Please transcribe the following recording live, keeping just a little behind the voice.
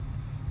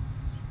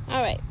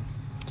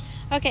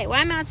Okay,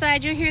 well, I'm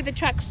outside. You'll hear the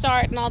truck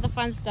start and all the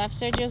fun stuff.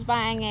 Sergio's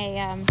buying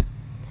a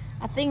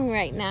thing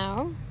right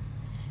now.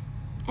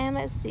 And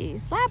let's see.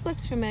 Slab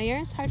looks familiar.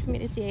 It's hard for me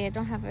to see. I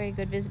don't have very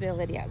good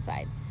visibility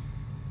outside.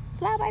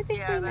 Slab, I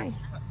think we might.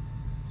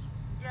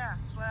 Yeah,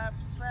 Slab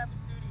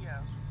Studio.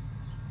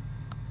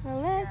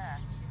 Well,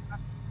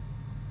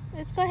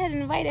 let's go ahead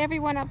and invite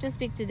everyone up to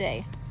speak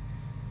today.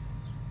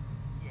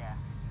 Yeah,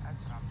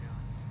 that's what I'm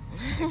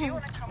doing. If you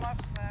want to come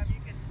up, Slab, you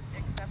can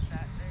accept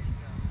that. There you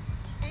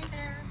go. Hey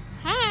there.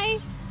 Hi.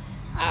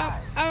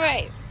 All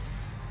right.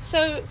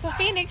 So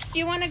Phoenix, do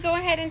you want to go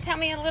ahead and tell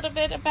me a little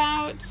bit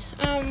about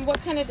what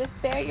kind of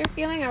despair you're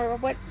feeling,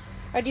 or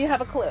do you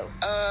have a clue?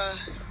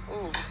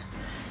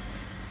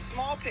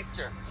 Small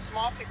picture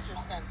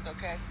sense,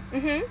 okay?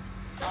 Mm-hmm.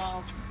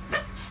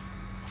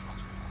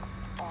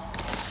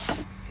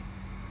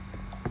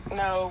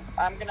 No,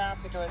 I'm gonna have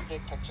to go with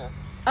big picture.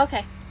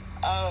 Okay.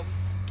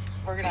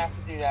 We're gonna have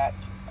to do that.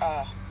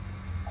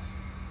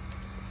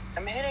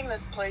 I'm hitting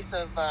this place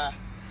of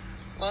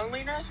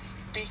loneliness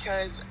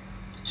because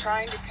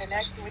trying to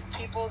connect with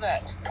people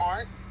that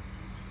aren't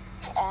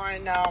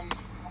on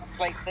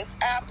like this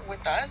app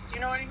with us,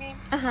 you know what I mean?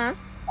 Uh-huh.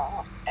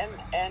 And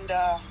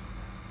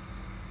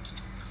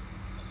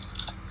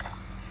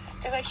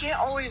because I can't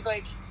always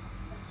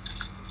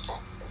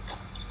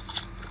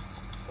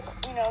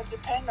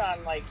depend on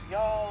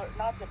y'all,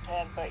 not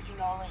depend, but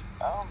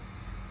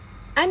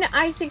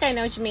I think I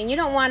know what you mean. You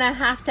don't want to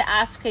have to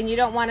ask, and you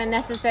don't want to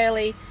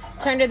necessarily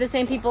turn to the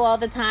same people all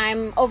the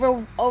time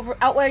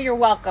out where you're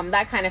welcome,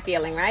 that kind of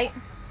feeling, right?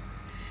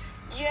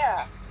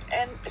 Yeah.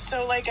 And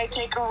so I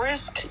take a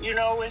risk,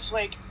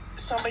 with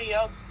somebody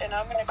else, and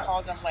I'm going to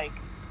call them like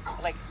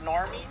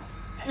normies.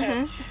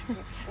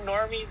 Mm-hmm.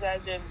 Normies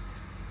as in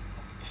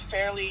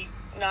fairly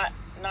not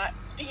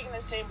speaking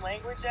the same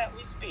language that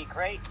we speak,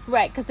 right?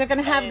 Right, because they're going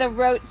to have the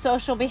rote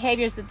social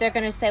behaviors that they're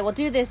going to say, well,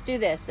 do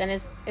this, and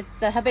it's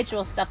the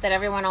habitual stuff that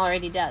everyone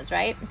already does,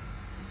 right?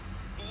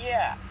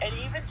 Yeah, and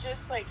even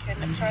just trying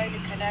to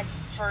connect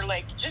for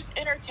just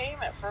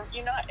entertainment, for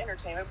not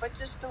entertainment, but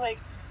just to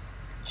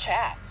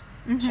chat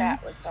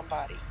with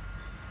somebody,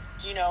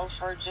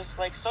 for just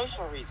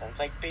social reasons,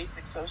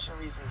 basic social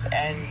reasons,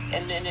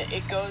 and then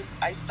it goes.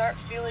 I start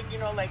feeling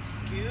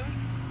skewed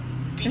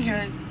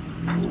because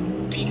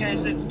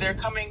they're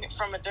coming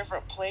from a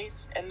different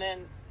place, and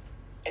then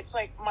it's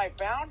my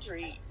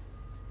boundary,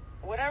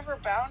 whatever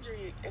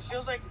boundary, it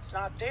feels like it's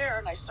not there,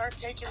 and I start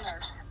taking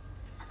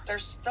their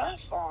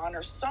stuff on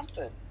or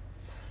something.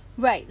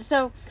 Right.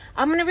 So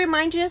I'm going to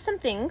remind you of some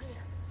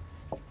things.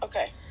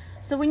 Okay.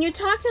 So when you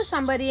talk to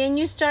somebody and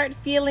you start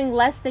feeling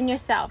less than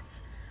yourself,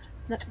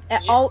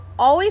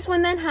 always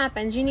when that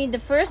happens, you need to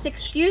first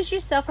excuse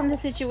yourself from the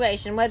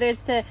situation, whether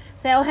it's to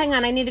say, oh, hang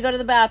on, I need to go to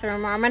the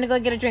bathroom, or I'm going to go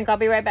get a drink, I'll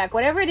be right back.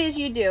 Whatever it is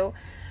you do,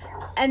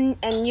 and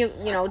you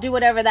do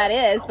whatever that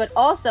is. But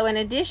also, in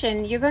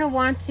addition, you're going to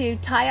want to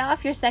tie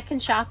off your second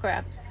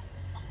chakra.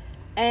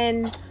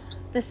 And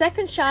the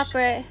second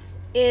chakra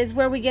is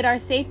where we get our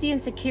safety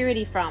and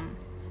security from.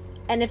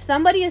 And if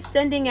somebody is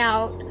sending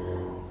out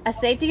a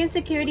safety and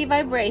security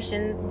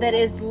vibration that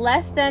is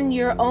less than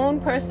your own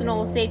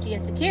personal safety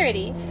and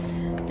security,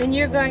 then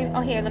you're going,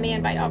 oh, here, let me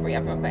invite Aubrey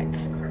up real quick.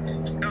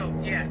 Oh,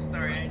 yeah,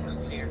 sorry, I didn't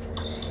see her.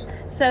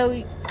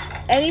 So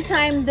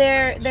anytime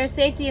their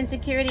safety and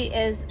security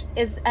is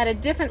at a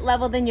different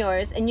level than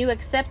yours, and you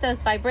accept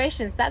those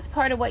vibrations, that's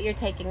part of what you're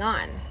taking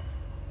on.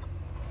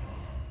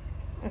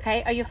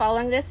 Okay, are you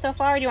following this so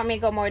far, or do you want me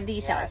to go more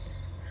details?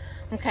 Yes.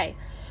 Okay,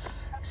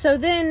 so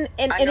then...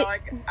 I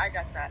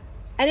got that.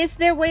 And it's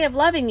their way of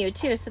loving you,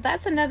 too. So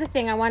that's another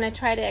thing I want to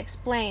try to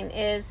explain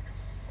is,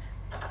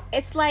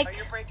 it's like... Oh,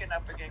 you're breaking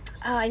up again.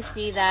 Oh, I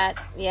see that.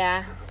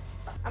 Yeah.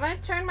 I'm going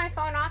to turn my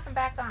phone off and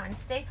back on.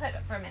 Stay put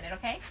for a minute,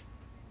 okay?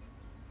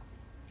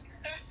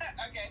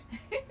 Okay.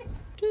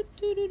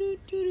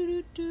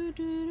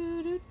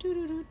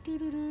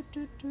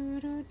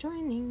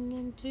 Joining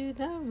into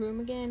the room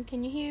again.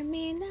 Can you hear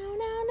me now?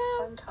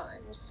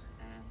 Sometimes.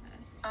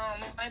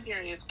 My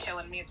period's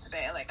killing me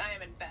today. I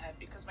am in bed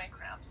because my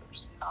cramps have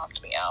just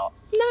knocked me out.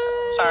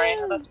 No. Sorry, I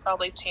know that's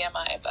probably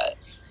TMI, but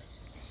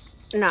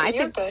no, I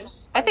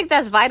think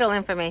that's vital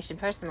information,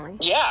 personally.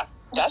 Yeah,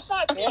 that's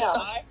not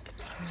TMI.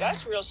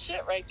 That's real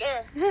shit right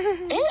there.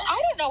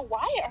 I don't know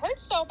why it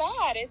hurts so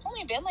bad. It's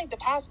only been the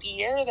past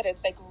year that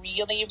it's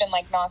really been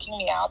knocking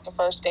me out the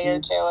first day or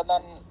two, and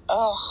then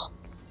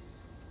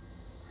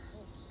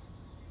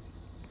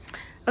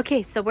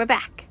Okay, so we're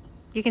back.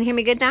 You can hear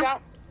me good now?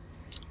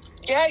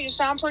 Yeah, you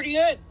sound pretty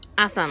good.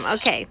 Awesome.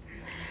 Okay.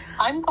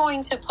 I'm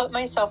going to put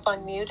myself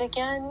on mute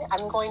again.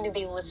 I'm going to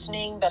be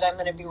listening, but I'm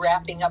going to be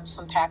wrapping up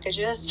some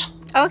packages.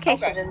 Okay.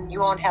 So then you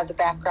won't have the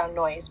background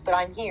noise, but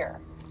I'm here.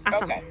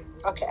 Awesome.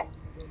 Okay.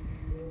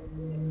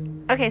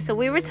 Okay, so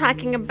we were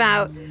talking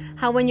about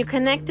how when you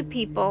connect to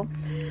people,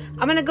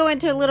 I'm going to go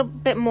into a little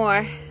bit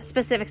more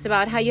specifics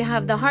about how you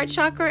have the heart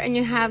chakra and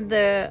you have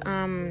the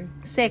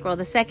sacral,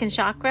 the second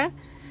chakra.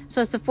 So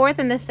it's the fourth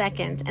and the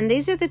second. And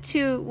these are the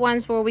two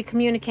ones where we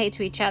communicate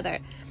to each other.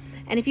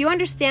 And if you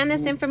understand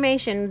this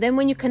information, then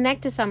when you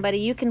connect to somebody,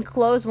 you can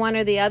close one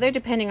or the other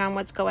depending on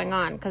what's going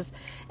on.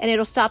 And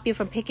it'll stop you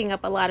from picking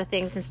up a lot of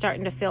things and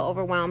starting to feel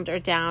overwhelmed or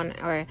down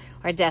or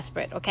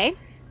desperate, okay?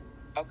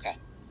 Okay.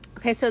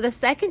 Okay, so the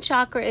second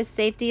chakra is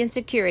safety and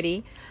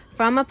security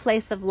from a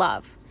place of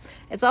love.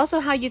 It's also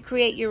how you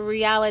create your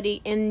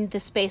reality in the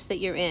space that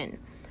you're in.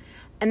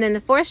 And then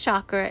the fourth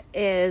chakra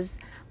is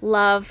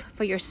love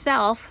for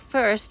yourself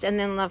first and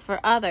then love for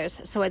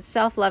others. So it's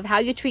self-love, how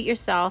you treat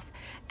yourself,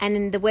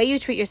 and the way you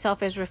treat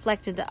yourself is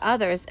reflected to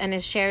others and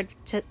is shared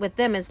with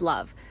them as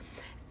love.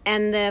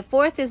 And the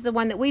fourth is the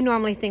one that we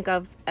normally think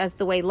of as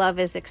the way love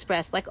is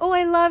expressed. Like, oh,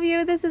 I love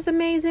you, this is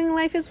amazing,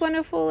 life is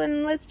wonderful,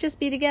 and let's just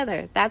be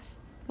together. That's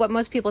what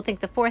most people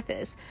think the fourth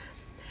is.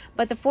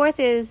 But the fourth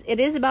is, it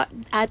is about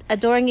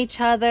adoring each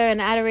other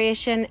and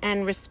adoration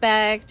and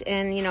respect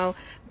and,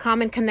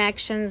 common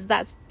connections.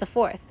 That's the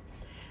fourth.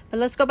 But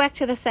let's go back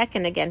to the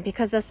second again,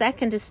 because the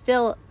second is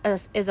still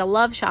is a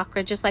love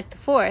chakra, just like the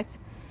fourth.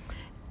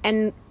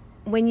 And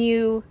when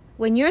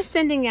you're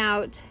sending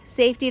out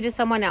safety to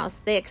someone else,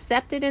 they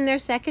accept it in their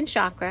second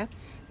chakra,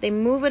 they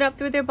move it up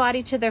through their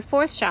body to their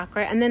fourth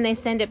chakra, and then they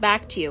send it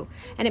back to you.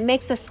 And it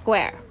makes a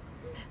square.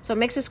 So it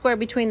makes a square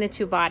between the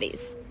two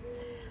bodies.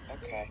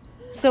 Okay.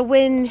 So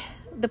when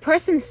the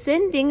person's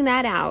sending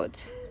that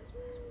out,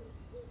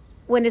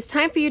 when it's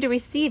time for you to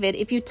receive it,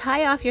 if you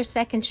tie off your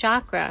second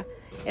chakra,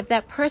 if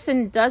that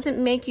person doesn't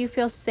make you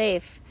feel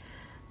safe,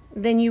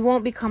 then you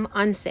won't become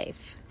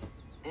unsafe.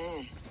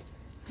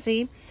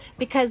 See?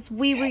 Because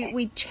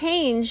we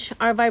change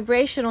our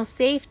vibrational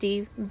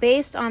safety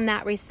based on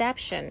that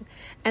reception.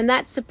 And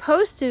that's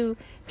supposed to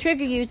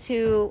trigger you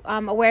to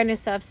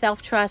awareness of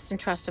self-trust and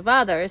trust of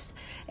others.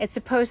 It's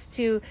supposed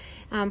to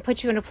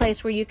put you in a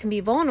place where you can be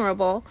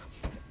vulnerable.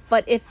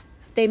 But if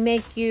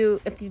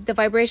the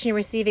vibration you're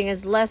receiving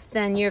is less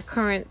than your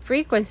current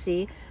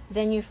frequency,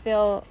 then you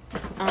feel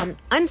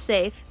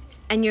unsafe,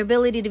 and your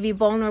ability to be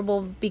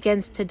vulnerable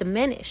begins to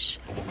diminish.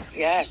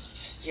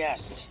 Yes.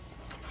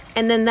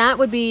 And then that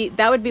would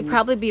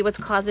probably be what's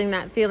causing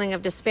that feeling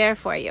of despair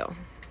for you.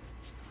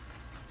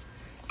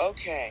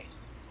 Okay.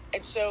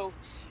 And so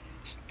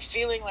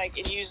feeling like,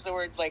 and use the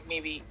word like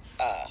maybe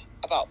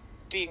about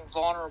being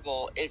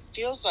vulnerable, it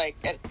feels like,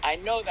 and I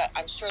know that,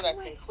 I'm sure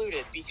that's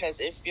included, because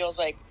it feels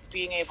like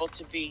being able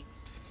to be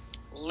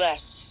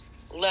less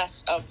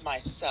of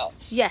myself.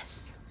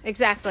 Yes,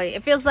 exactly.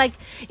 It feels like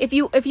if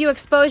you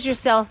expose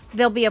yourself,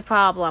 there'll be a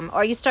problem,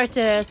 or you start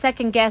to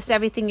second guess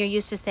everything you're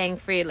used to saying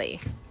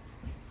freely.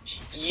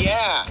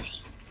 Yeah.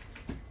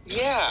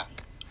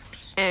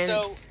 And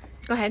so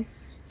go ahead.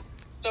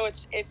 So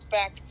it's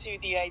back to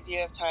the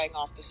idea of tying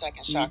off the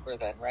second chakra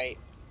then, right?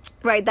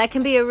 Right, that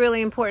can be a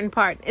really important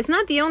part. It's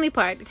not the only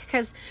part,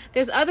 because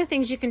there's other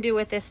things you can do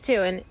with this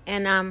too,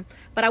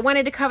 but I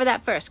wanted to cover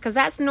that first, because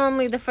that's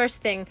normally the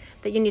first thing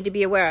that you need to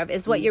be aware of,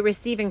 is what you're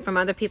receiving from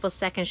other people's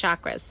second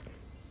chakras.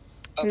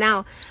 Okay.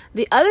 Now,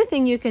 the other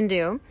thing you can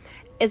do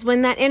is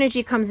when that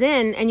energy comes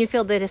in and you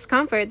feel the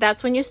discomfort,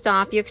 that's when you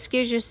stop, you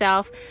excuse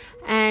yourself,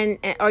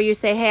 or you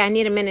say, hey, I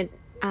need a minute,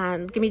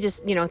 give me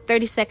just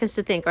 30 seconds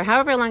to think, or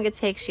however long it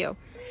takes you.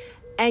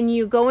 And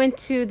you go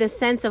into the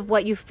sense of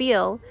what you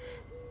feel,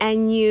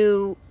 and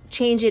you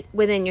change it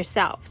within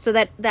yourself. So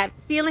that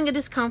feeling of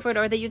discomfort,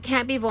 or that you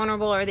can't be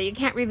vulnerable, or that you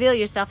can't reveal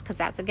yourself, because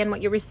that's, again,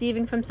 what you're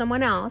receiving from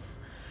someone else.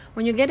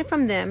 When you get it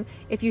from them,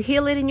 if you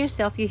heal it in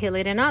yourself, you heal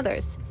it in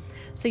others.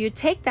 So you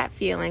take that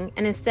feeling,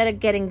 and instead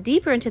of getting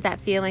deeper into that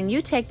feeling,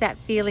 you take that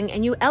feeling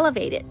and you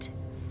elevate it.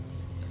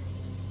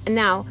 And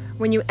now,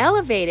 when you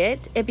elevate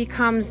it, it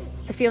becomes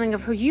the feeling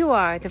of who you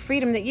are, the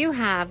freedom that you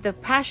have, the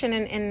passion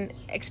and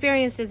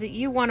experiences that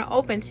you want to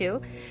open to.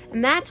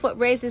 And that's what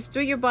raises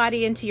through your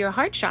body into your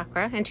heart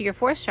chakra, into your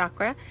fourth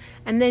chakra.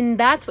 And then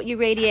that's what you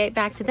radiate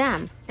back to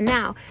them. And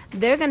now,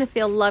 they're going to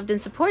feel loved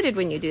and supported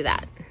when you do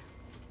that.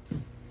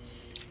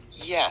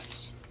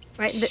 Yes.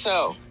 Right?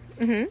 So,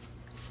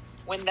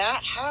 when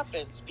that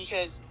happens,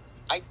 because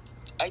I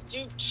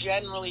do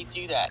generally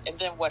do that, and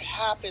then what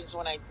happens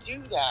when I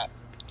do that,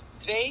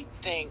 they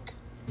think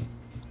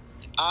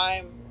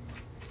I'm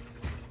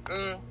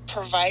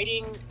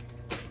providing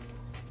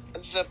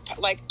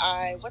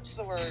what's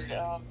the word?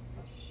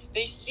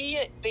 They see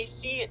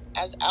it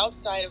as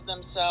outside of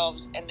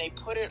themselves, and they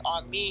put it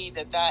on me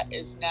that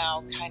is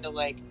now kind of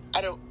like,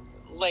 I don't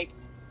like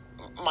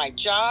my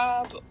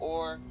job,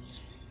 or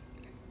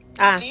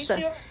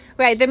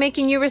right, they're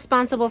making you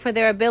responsible for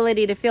their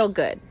ability to feel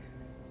good.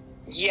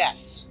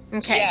 Yes.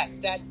 Okay. Yes,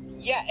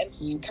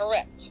 it's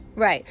correct.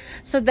 Right.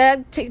 So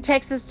that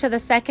takes us to the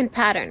second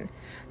pattern.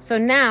 So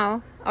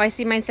now, I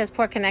see mine says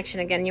poor connection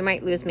again. You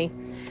might lose me.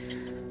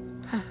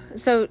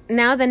 So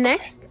now the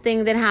next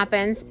thing that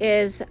happens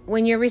is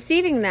when you're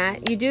receiving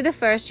that, you do the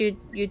first, you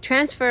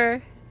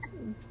transfer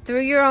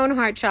through your own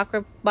heart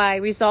chakra by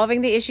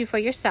resolving the issue for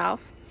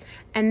yourself.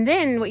 And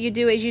then what you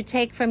do is you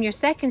take from your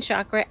second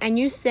chakra and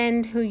you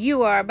send who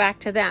you are back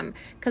to them.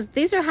 Because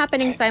these are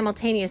happening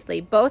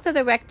simultaneously. Both of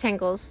the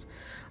rectangles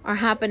are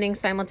happening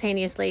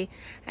simultaneously.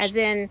 As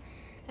in,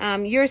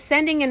 You're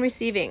sending and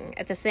receiving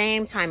at the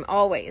same time,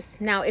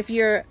 always. Now, if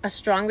you're a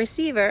strong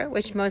receiver,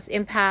 which most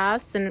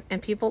empaths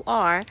and people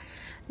are,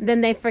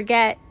 then they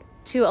forget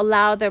to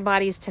allow their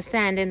bodies to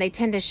send, and they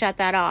tend to shut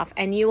that off.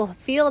 And you will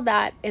feel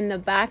that in the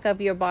back of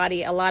your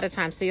body a lot of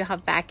times. So you'll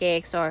have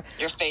backaches or...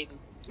 You're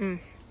fading.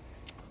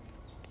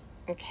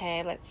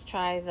 Okay, let's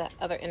try the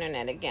other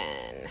internet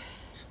again.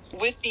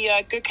 With the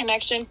good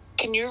connection,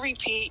 can you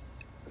repeat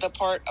the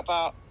part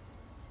about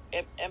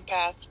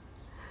empath?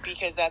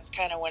 Because that's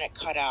kind of when it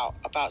cut out,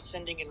 about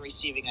sending and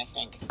receiving, I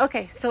think.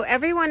 Okay, so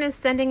everyone is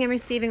sending and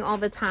receiving all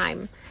the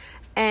time.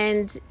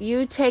 And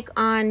you take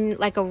on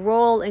like a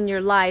role in your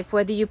life,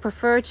 whether you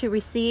prefer to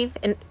receive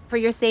for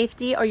your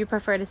safety or you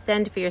prefer to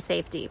send for your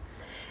safety.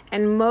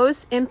 And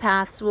most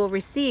empaths will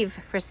receive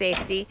for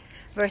safety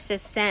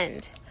versus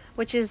send,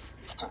 which is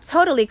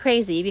totally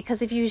crazy,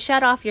 because if you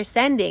shut off your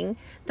sending,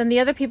 then the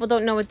other people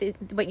don't know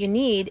what you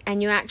need,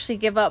 and you actually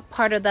give up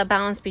part of the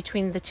balance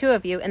between the two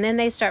of you, and then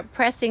they start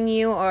pressing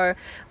you or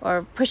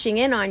pushing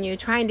in on you,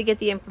 trying to get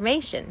the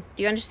information.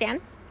 Do you understand?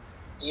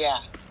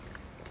 Yeah.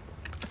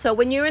 So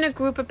when you're in a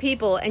group of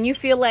people and you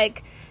feel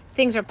like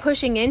things are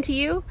pushing into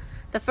you,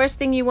 the first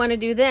thing you want to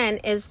do then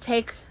is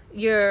take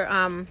your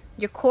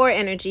core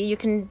energy. You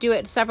can do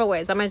it several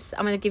ways. I'm going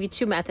to give you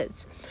two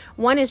methods.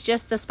 One is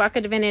just the spark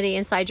of divinity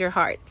inside your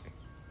heart.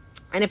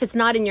 And if it's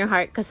not in your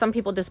heart, because some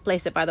people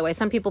displace it, by the way,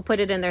 some people put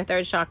it in their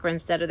third chakra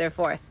instead of their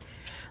fourth.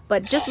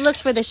 But just look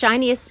for the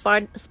shiniest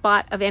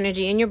spot of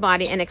energy in your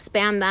body and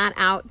expand that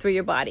out through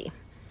your body.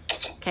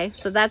 Okay,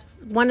 so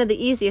that's one of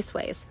the easiest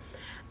ways.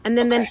 And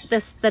then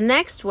the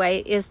next way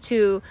is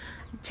to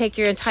take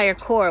your entire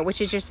core, which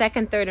is your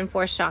second, third, and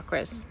fourth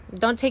chakras.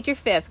 Don't take your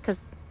fifth,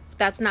 because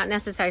that's not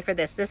necessary for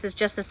this. This is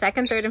just the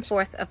second, third, and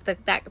fourth of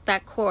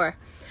that core.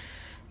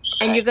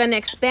 And you're going to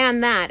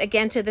expand that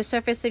again to the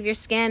surface of your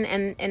skin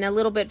and a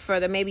little bit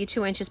further, maybe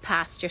 2 inches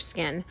past your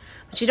skin.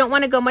 But you don't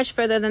want to go much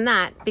further than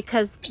that,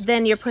 because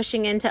then you're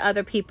pushing into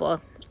other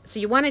people. So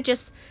you want to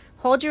just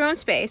hold your own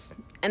space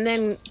and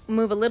then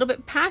move a little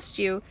bit past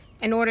you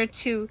in order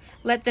to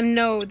let them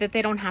know that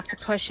they don't have to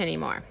push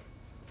anymore.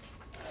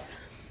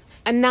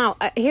 And now,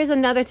 here's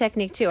another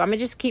technique too. I'm going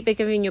to just keep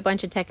giving you a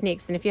bunch of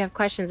techniques, and if you have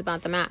questions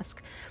about them,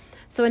 ask.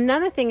 So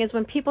another thing is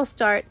when people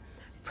start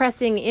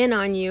pressing in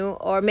on you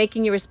or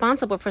making you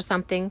responsible for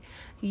something,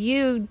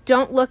 you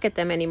don't look at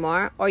them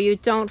anymore, or you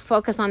don't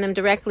focus on them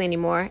directly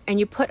anymore, and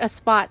you put a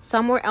spot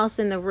somewhere else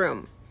in the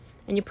room,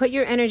 and you put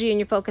your energy and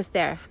your focus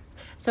there.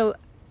 So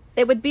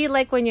it would be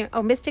like when you're...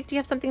 Oh, Mystic, do you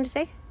have something to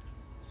say?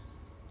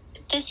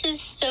 This is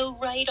so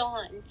right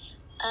on.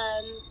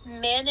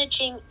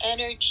 Managing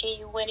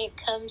energy when it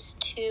comes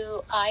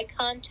to eye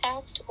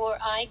contact or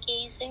eye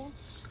gazing,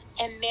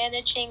 and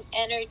managing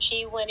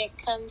energy when it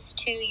comes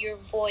to your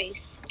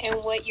voice and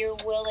what you're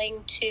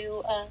willing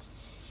to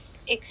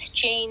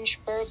exchange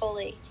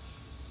verbally.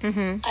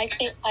 Mm-hmm.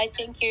 I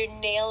think you're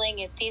nailing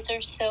it. These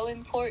are so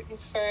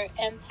important for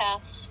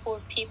empaths, for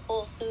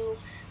people who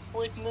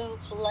would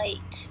move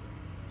light,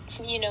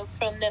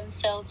 from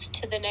themselves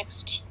to the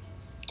next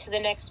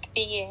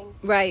being.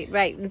 Right.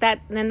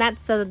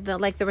 That's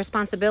the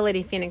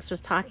responsibility Phoenix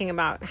was talking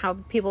about, how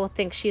people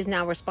think she's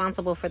now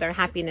responsible for their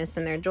happiness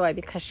and their joy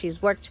because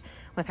she's worked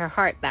with her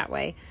heart that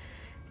way.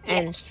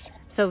 And yes.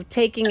 So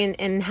taking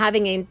and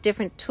having a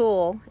different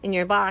tool in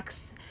your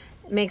box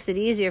makes it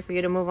easier for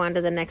you to move on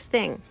to the next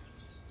thing.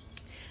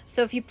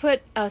 So if you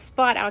put a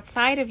spot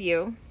outside of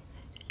you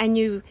and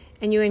you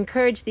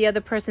encourage the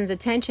other person's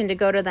attention to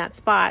go to that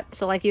spot,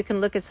 so like you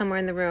can look at somewhere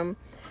in the room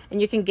and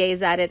you can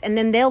gaze at it, and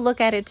then they'll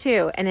look at it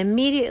too, and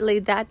immediately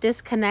that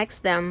disconnects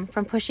them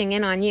from pushing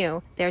in on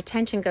you. Their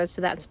attention goes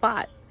to that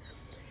spot.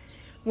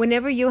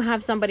 Whenever you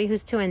have somebody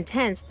who's too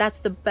intense, that's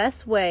the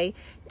best way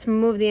to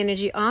move the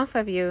energy off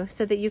of you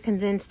so that you can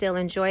then still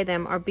enjoy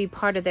them or be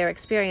part of their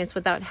experience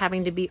without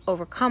having to be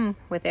overcome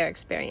with their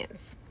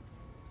experience.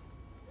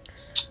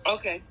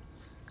 Okay.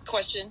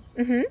 Question.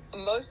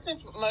 Mm-hmm. Most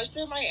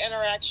of my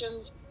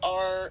interactions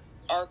are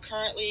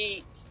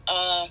currently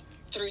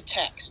through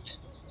text.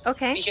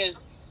 Okay. Because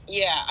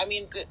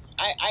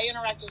I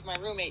interact with my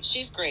roommate.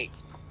 She's great.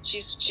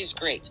 She's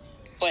great.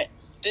 But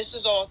this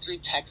is all through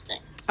texting.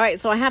 All right,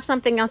 so I have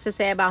something else to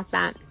say about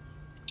that.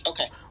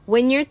 Okay.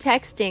 When you're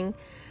texting,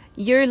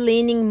 you're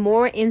leaning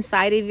more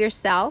inside of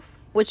yourself,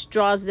 which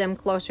draws them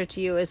closer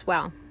to you as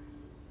well.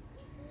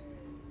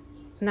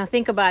 Now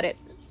think about it.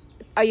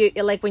 Are you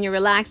like when you're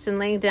relaxed and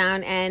laying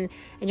down and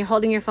you're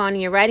holding your phone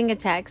and you're writing a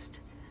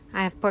text?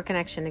 I have poor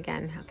connection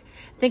again. Okay.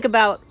 Think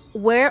about,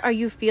 where are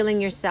you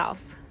feeling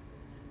yourself?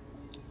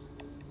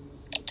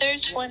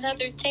 There's one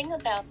other thing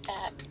about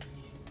that.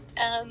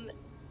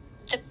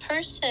 The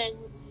person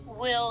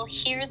will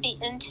hear the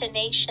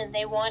intonation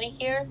they want to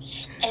hear,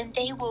 and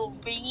they will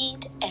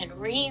read and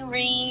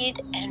reread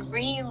and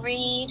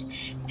reread,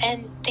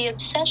 and the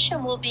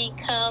obsession will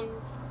become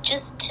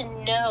just to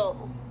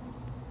know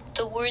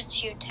the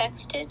words you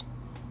texted,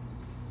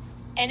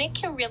 and it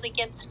can really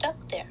get stuck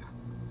there.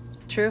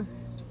 True.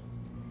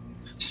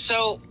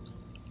 So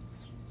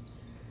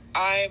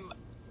I'm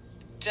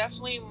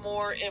definitely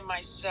more in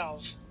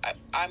myself.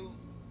 I'm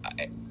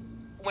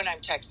when I'm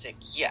texting,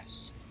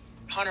 yes,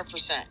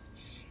 100%.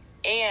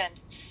 And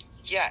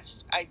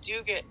yes, I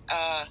do get,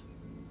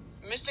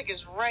 Mystic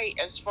is right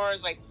as far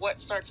as like what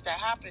starts to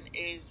happen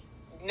is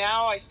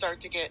now I start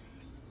to get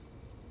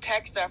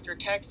text after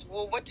text.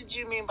 Well, what did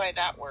you mean by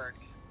that word?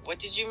 What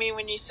did you mean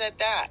when you said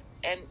that?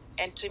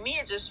 And to me,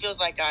 it just feels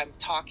like I'm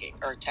talking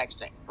or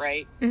texting,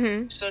 right?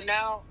 Mm-hmm. So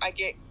now I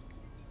get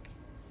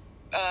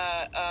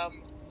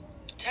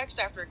text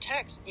after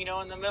text, in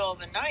the middle of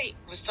the night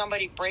with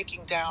somebody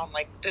breaking down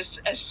like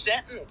a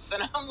sentence,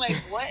 and I'm like,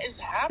 what is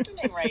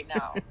happening right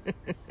now?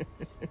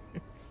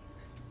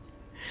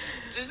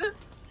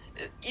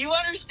 You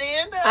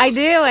understand that? I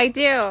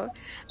do.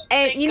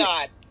 And Thank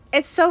God.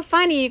 It's so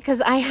funny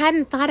because I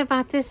hadn't thought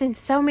about this in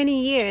so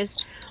many years.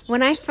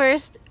 When I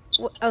first,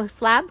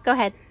 Slab, go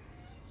ahead.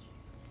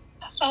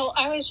 Oh,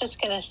 I was just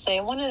going to say,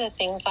 one of the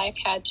things I've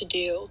had to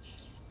do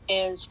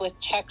is with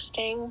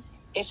texting,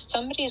 if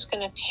somebody's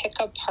going to pick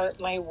apart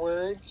my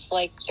words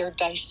like they're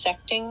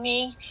dissecting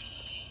me,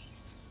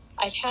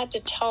 I've had to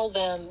tell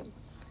them,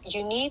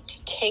 you need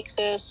to take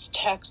this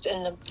text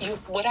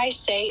what I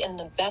say in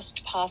the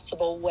best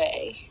possible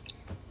way.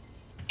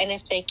 And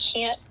if they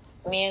can't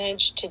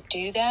manage to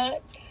do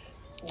that,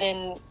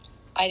 then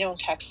I don't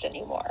text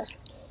anymore.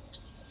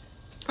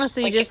 Oh,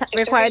 so you like just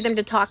require them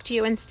to talk to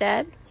you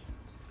instead?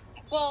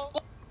 Well,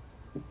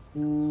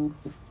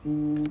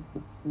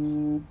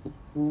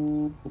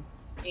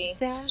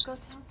 Sarah, go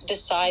tell.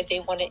 Decide they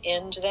want to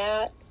end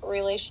that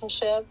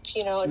relationship.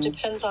 It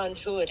depends on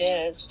who it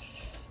is.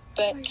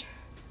 But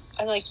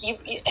I'm like, you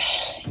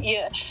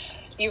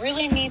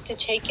really need to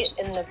take it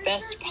in the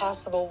best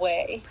possible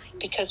way,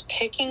 because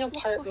picking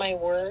apart my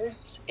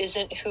words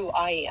isn't who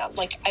I am.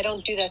 Like, I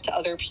don't do that to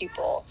other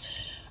people.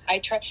 I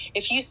try.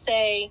 If you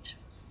say,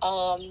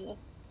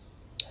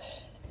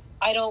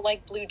 I don't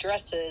like blue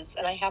dresses,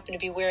 and I happen to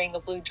be wearing a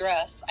blue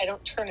dress, I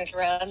don't turn it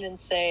around and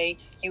say,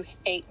 you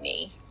hate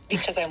me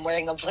because I'm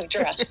wearing a blue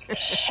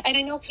dress. And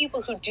I know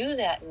people who do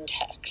that in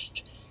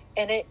text,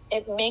 and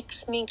it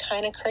makes me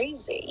kind of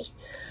crazy.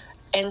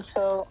 And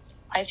so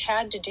I've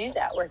had to do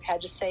that, where I've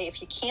had to say, if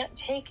you can't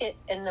take it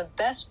in the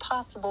best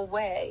possible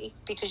way,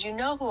 because you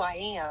know who I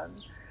am,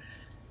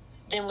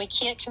 then we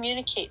can't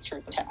communicate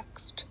through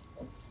text.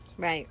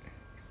 Right.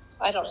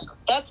 I don't know.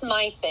 That's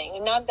my thing.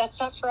 And that's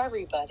not for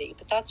everybody,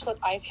 but that's what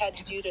I've had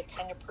to do to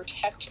kind of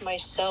protect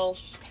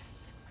myself.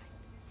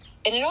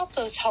 And it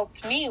also has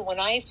helped me when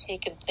I've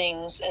taken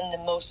things in the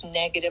most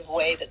negative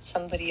way that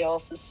somebody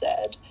else has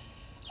said.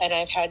 And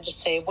I've had to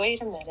say,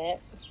 wait a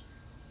minute.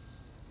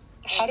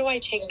 How do I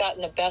take that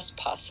in the best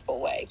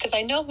possible way? Because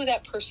I know who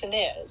that person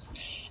is.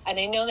 And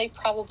I know they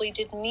probably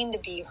didn't mean to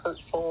be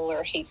hurtful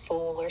or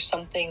hateful or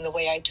something the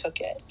way I took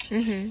it.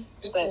 Mm-hmm.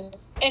 But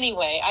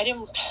anyway,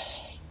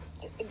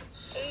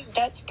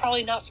 that's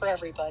probably not for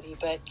everybody,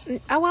 but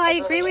I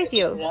agree with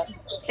you.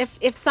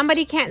 If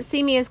somebody can't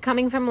see me as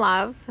coming from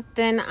love,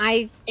 then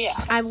I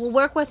will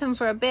work with them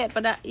for a bit.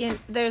 But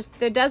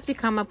there does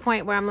become a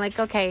point where I'm like,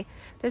 okay,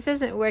 this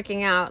isn't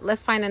working out.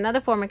 Let's find another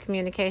form of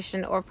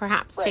communication, or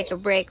perhaps take a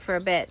break for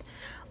a bit.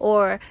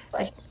 Or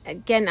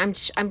again,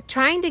 I'm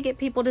trying to get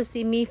people to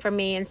see me for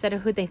me instead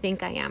of who they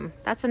think I am.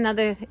 That's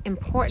another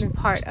important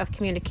part of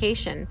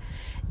communication,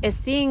 is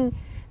seeing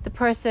the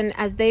person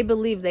as they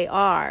believe they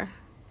are,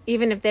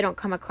 even if they don't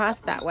come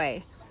across that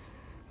way.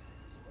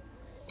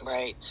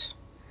 Right.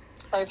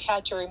 I've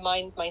had to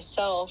remind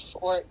myself,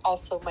 or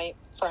also my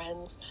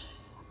friends,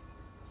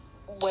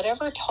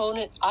 whatever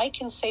tone I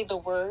can say the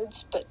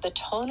words, but the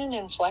tone and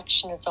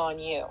inflection is on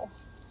you.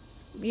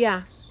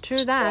 Yeah,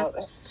 true that.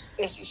 So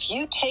if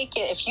you take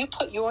it, if you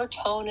put your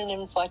tone and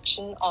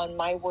inflection on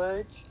my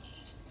words,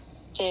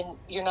 then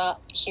you're not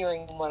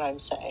hearing what I'm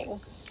saying.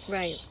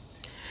 Right.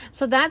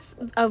 So that's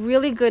a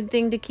really good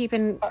thing to keep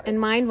in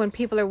mind when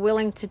people are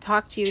willing to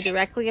talk to you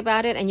directly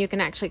about it, and you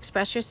can actually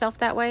express yourself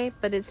that way,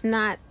 but it's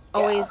not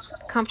always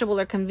comfortable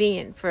or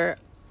convenient for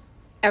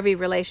every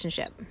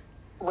relationship.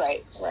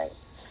 Right.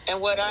 And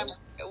what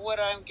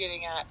I'm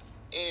getting at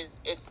is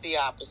it's the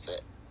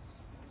opposite.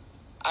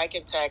 I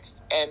can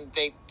text and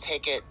they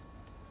take it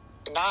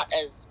not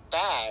as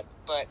bad,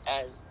 but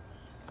as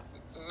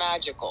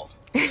magical.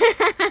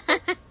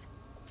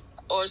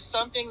 Or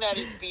something that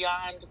is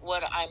beyond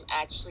what I'm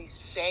actually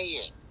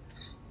saying.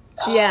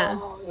 Yeah.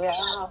 Oh,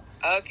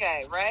 yeah.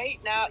 Okay, right?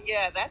 Now,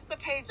 that's the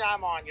page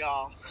I'm on,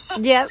 y'all.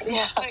 Yep.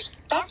 Yeah. Like,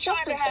 I'm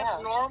trying to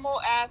have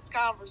normal-ass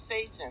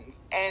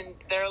conversations, and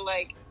they're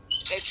like,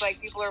 it's like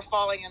people are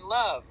falling in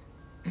love.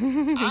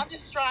 I'm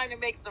just trying to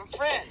make some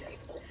friends.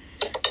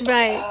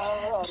 Right.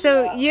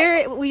 So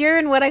you're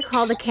in what I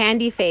call the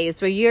candy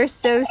phase, where you're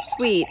so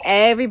sweet,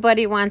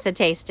 everybody wants a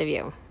taste of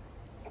you.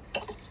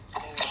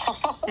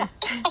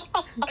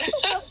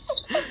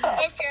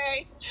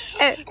 Okay.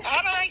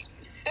 All right.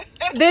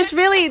 There's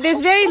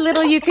very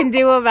little you can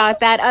do about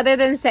that other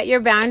than set your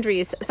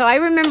boundaries. So I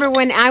remember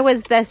when I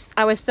was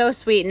so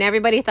sweet and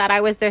everybody thought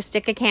I was their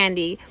stick of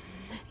candy.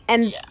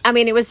 And I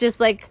mean, it was just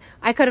like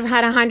I could have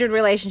had 100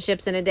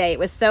 relationships in a day. It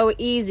was so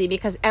easy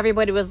because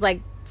everybody was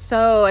like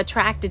so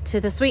attracted to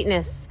the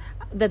sweetness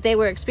that they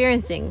were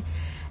experiencing.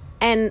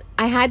 And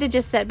I had to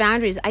just set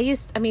boundaries.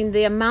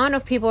 The amount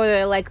of people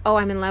that are like, oh,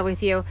 I'm in love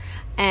with you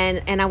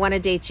and I want to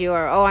date you,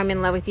 or, oh, I'm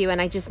in love with you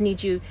and I just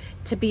need you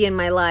to be in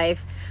my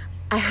life.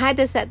 I had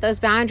to set those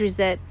boundaries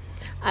that,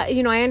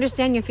 I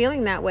understand you're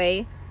feeling that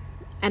way.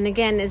 And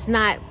again, it's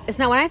not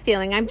what I'm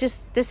feeling.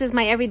 This is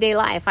my everyday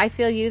life. I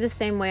feel you the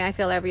same way I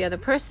feel every other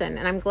person.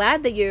 And I'm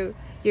glad that you're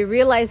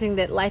realizing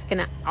that life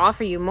can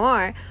offer you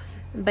more,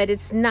 but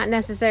it's not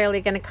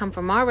necessarily going to come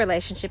from our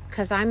relationship,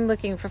 because I'm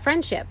looking for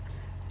friendship.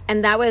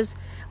 And that was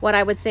what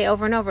I would say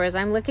over and over, is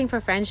I'm looking for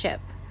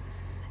friendship.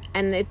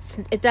 And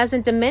it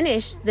doesn't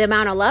diminish the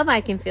amount of love I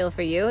can feel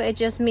for you. It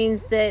just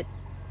means that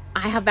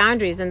I have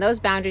boundaries. And those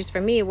boundaries for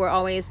me were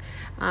always,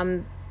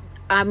 I'm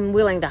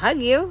willing to hug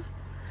you.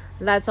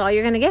 That's all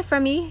you're going to get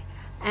from me.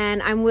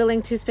 And I'm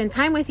willing to spend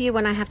time with you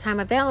when I have time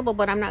available,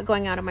 but I'm not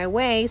going out of my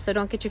way. So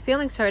don't get your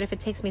feelings hurt if it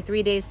takes me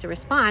 3 days to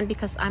respond,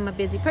 because I'm a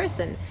busy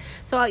person.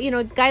 So,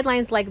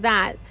 guidelines like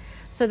that,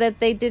 so that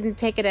they didn't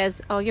take it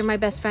as, oh, you're my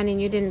best friend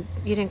and you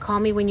didn't call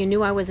me when you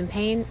knew I was in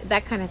pain,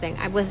 that kind of thing.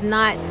 I was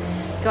not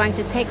going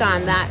to take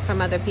on that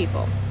from other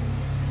people.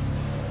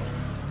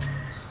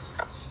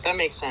 That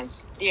makes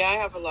sense. Yeah, I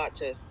have a lot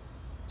to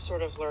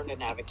sort of learn to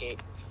navigate,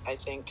 I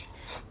think.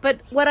 But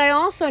what I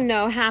also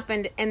know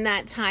happened in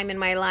that time in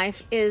my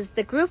life is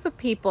the group of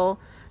people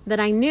that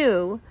I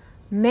knew,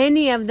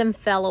 many of them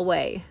fell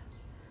away.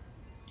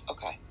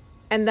 Okay.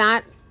 And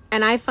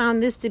I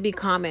found this to be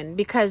common,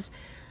 because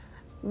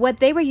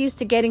what they were used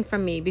to getting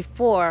from me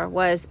before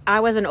was I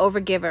was an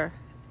overgiver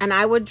and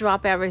I would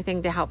drop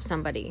everything to help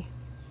somebody.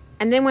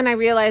 And then when I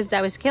realized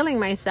I was killing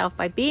myself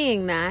by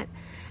being that,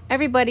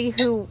 everybody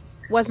who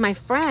was my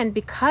friend,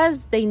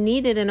 because they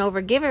needed an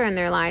overgiver in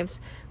their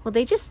lives, well,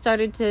 they just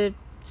started to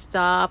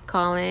stop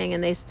calling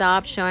and they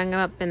stopped showing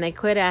up and they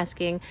quit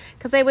asking,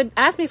 because they would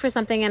ask me for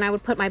something and I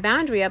would put my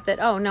boundary up that,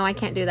 oh, no, I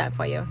can't do that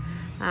for you.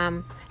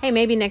 Hey,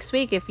 maybe next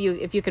week, if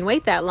you can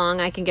wait that long,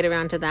 I can get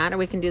around to that, or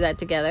we can do that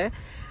together.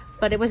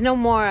 But it was no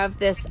more of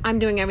this, I'm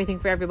doing everything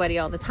for everybody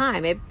all the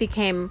time. It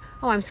became,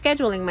 oh, I'm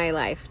scheduling my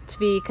life to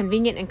be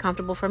convenient and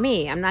comfortable for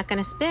me. I'm not going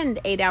to spend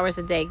 8 hours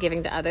a day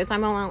giving to others.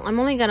 I'm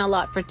only going to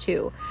allot for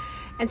 2.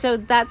 And so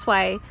that's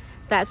why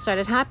that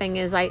started happening,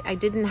 is I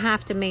didn't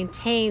have to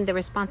maintain the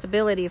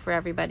responsibility for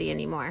everybody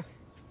anymore.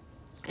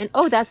 And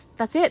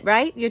that's it,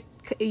 right?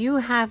 You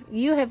have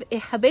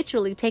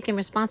habitually taken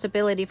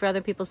responsibility for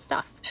other people's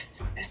stuff.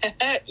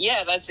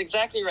 Yeah, that's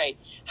exactly right.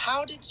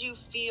 How did you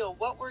feel?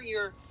 What were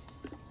your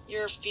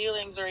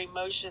feelings or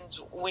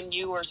emotions when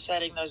you were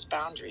setting those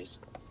boundaries?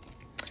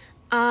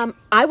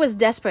 I was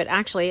desperate,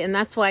 actually, and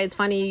that's why it's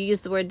funny you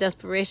used the word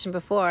desperation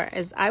before,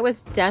 is I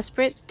was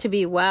desperate to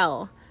be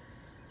well.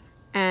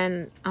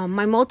 And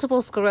my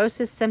multiple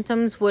sclerosis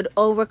symptoms would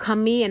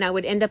overcome me, and I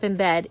would end up in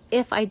bed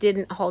if I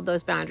didn't hold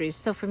those boundaries.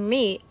 So for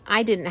me,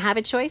 I didn't have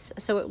a choice,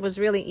 so it was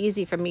really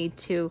easy for me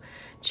to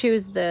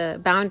choose the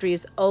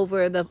boundaries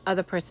over the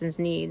other person's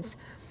needs.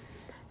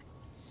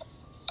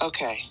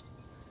 Okay.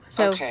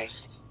 So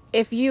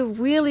if you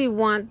really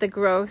want the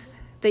growth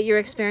that you're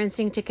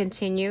experiencing to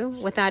continue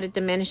without it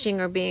diminishing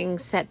or being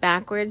set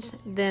backwards,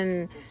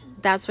 then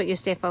that's what you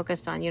stay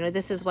focused on.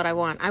 This is what I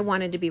want. I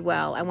wanted to be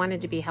well. I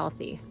wanted to be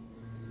healthy.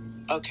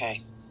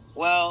 Okay.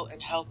 Well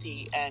and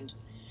healthy, and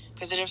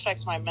because it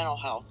affects my mental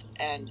health,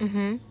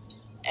 and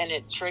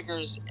it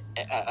triggers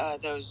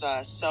those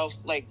self,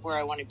 like where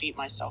I want to beat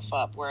myself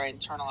up, where I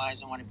internalize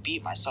and want to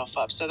beat myself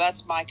up. So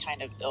that's my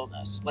kind of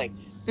illness. Like,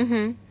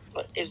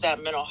 is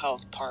that mental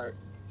health part.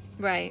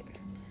 Right.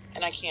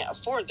 And I can't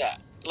afford that.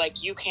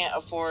 Like, you can't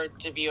afford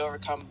to be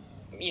overcome,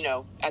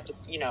 at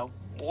the,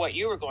 what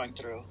you were going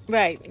through.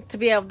 Right. To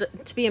be able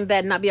to be in bed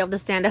and not be able to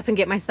stand up and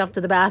get myself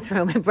to the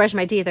bathroom and brush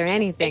my teeth or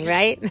anything,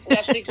 right?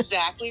 That's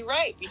exactly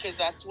right, because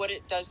that's what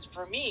it does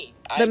for me.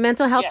 But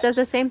mental health does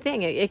the same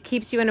thing. It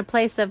keeps you in a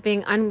place of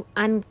being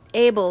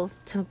unable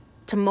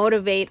to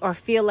motivate or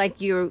feel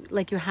like you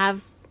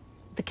have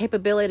the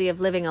capability of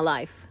living a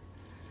life.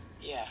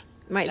 Yeah.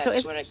 Right.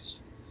 That's so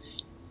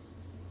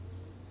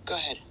go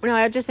ahead. No,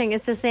 I was just saying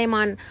it's the same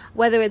on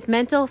whether it's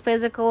mental,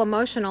 physical,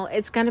 emotional.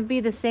 It's going to be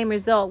the same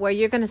result, where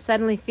you're going to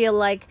suddenly feel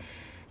like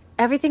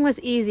everything was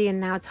easy and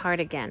now it's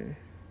hard again.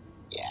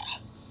 Yeah.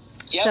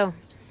 Yep. So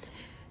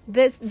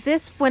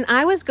this when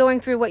I was going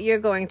through what you're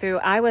going through,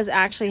 I was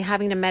actually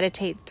having to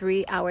meditate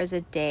 3 hours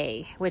a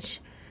day, which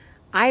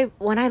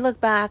when I look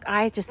back,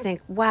 I just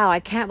think, wow, I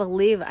can't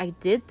believe I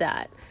did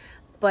that.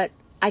 But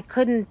I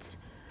couldn't.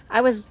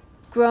 I was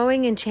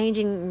growing and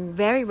changing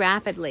very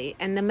rapidly,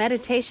 and the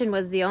meditation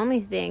was the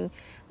only thing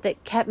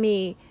that kept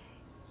me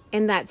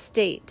in that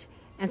state.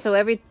 And so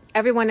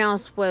everyone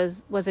else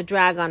was a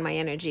drag on my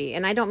energy.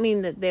 And I don't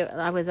mean that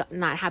I was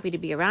not happy to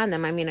be around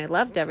them. I mean, I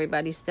loved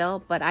everybody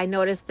still, but I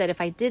noticed that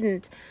if I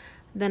didn't,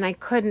 then I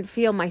couldn't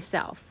feel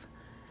myself.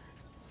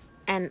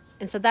 And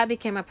so that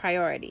became a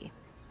priority.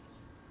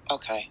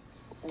 Okay.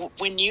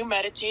 When you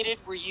meditated,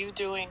 were you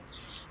doing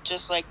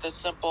just like the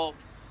simple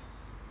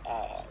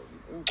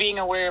being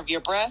aware of your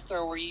breath,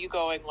 or were you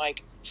going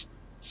like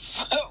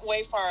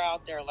way far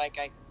out there, like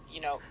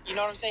you know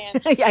what I'm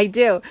saying? I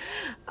do.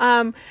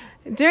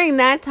 During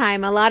that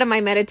time, a lot of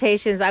my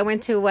meditations, I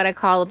went to what I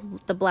call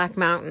the Black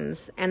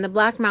Mountains. And the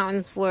Black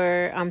Mountains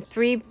were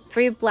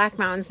three Black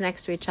Mountains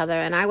next to each other.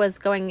 And I was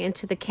going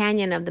into the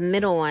canyon of the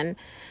middle one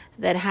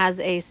that has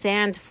a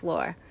sand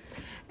floor.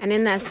 And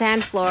in that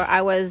sand floor,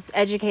 I was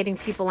educating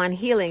people on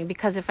healing,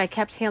 because if I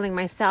kept healing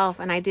myself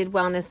and I did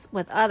wellness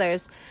with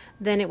others,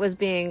 then it was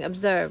being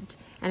observed.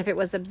 And if it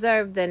was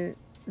observed, then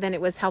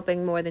it was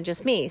helping more than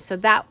just me. So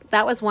that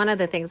was one of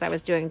the things I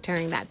was doing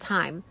during that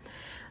time.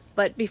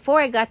 But before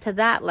I got to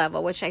that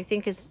level, which I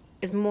think is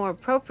more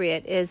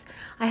appropriate, is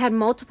I had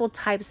multiple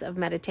types of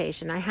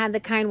meditation. I had the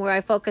kind where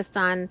I focused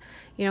on,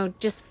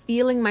 just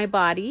feeling my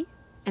body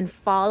and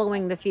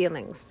following the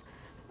feelings.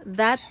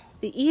 That's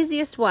the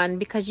easiest one,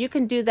 because you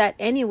can do that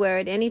anywhere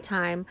at any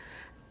time.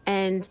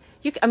 And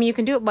you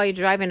can do it while you're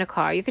driving a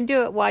car. You can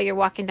do it while you're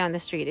walking down the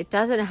street. It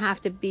doesn't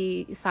have to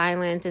be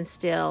silent and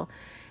still.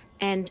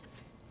 And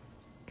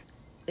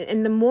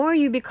the more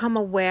you become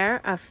aware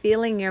of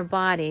feeling your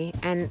body,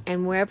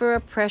 and wherever a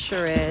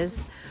pressure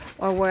is,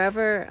 or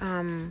wherever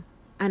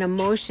an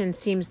emotion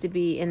seems to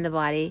be in the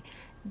body,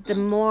 the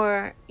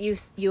more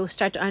you'll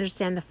start to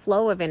understand the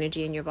flow of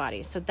energy in your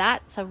body. So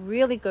that's a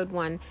really good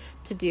one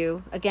to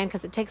do, again,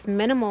 because it takes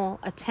minimal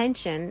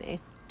attention.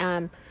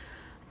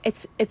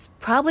 It's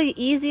probably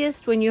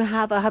easiest when you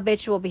have a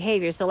habitual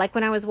behavior. So like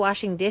when I was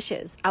washing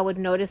dishes, I would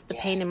notice the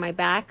pain in my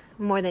back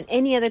more than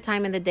any other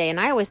time in the day. And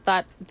I always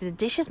thought, the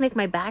dishes make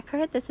my back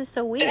hurt? This is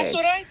so weird. That's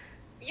what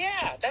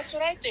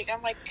I think.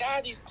 I'm like,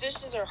 God, these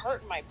dishes are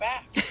hurting my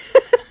back.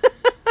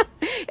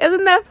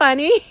 Isn't that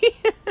funny?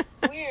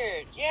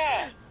 Weird,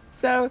 yeah.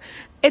 So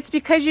it's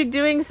because you're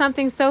doing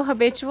something so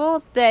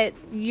habitual that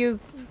you're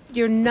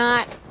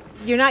not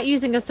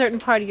using a certain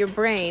part of your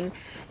brain.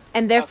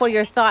 And therefore,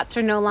 your thoughts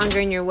are no longer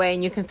in your way,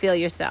 and you can feel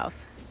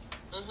yourself.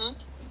 Mm-hmm.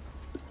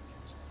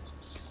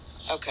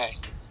 Okay.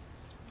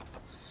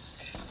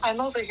 I'm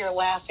over here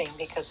laughing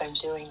because I'm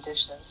doing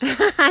dishes.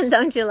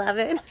 Don't you love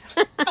it?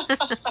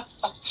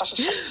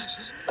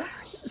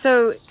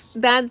 So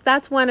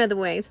that's one of the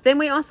ways. Then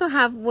we also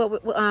have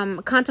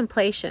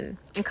contemplation.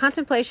 And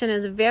contemplation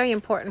is a very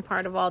important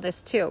part of all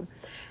this, too.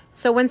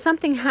 So when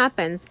something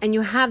happens and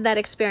you have that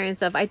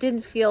experience of, I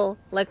didn't feel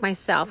like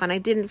myself and I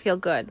didn't feel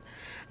good.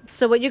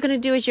 So what you're going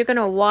to do is you're going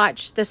to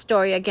watch the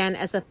story again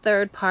as a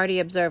third-party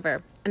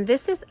observer. And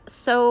this is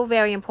so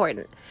very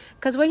important,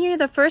 because when you're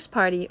the first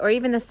party or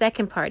even the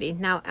second party,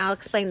 now I'll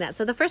explain that.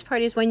 So the first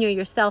party is when you're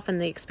yourself in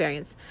the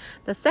experience.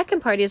 The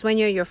second party is when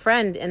you're your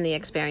friend in the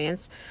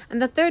experience.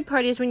 And the third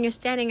party is when you're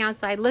standing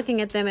outside looking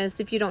at them as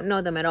if you don't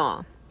know them at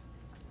all.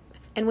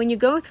 And when you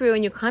go through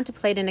and you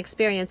contemplate an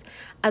experience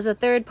as a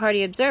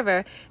third-party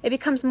observer, it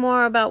becomes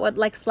more about what,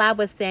 like Slab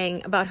was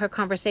saying about her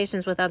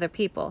conversations with other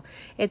people.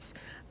 It's,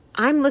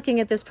 I'm looking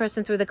at this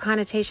person through the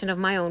connotation of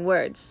my own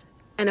words.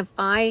 And if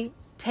I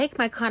take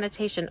my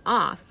connotation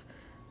off,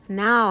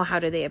 now how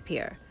do they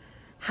appear?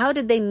 How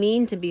did they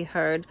mean to be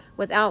heard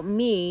without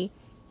me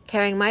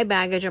carrying my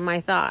baggage or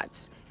my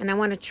thoughts? And I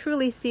want to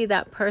truly see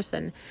that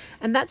person.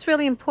 And that's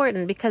really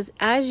important, because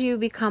as you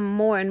become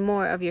more and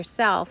more of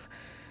yourself,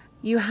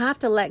 you have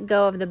to let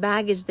go of the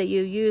baggage that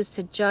you use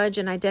to judge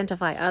and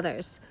identify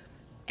others.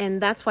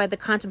 And that's why the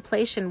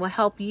contemplation will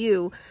help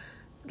you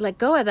let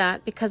go of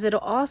that, because it'll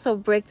also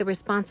break the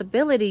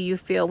responsibility you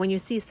feel when you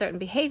see certain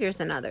behaviors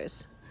in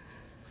others.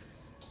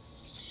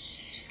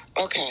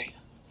 Okay.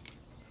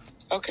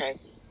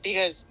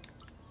 Because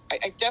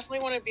I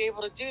definitely want to be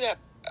able to do that,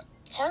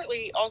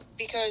 partly also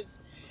because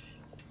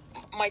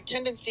my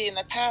tendency in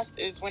the past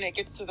is when it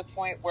gets to the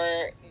point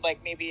where, like,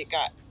 maybe it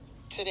got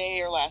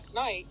today or last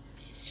night,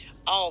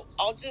 I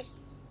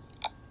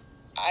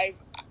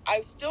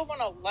still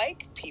want to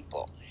like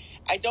people.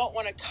 I don't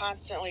want to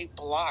constantly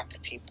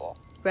block people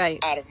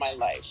out of my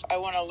life. I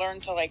want to learn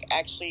to, like,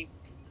 actually,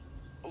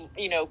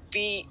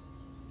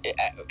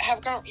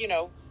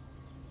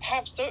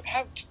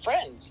 have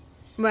friends.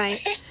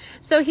 Right.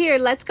 So here,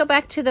 let's go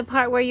back to the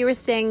part where you were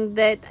saying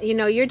that,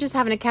 you're just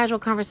having a casual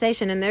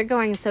conversation and they're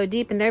going so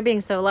deep and they're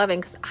being so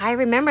loving. 'Cause I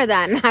remember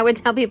that, and I would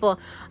tell people,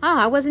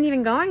 I wasn't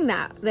even going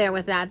there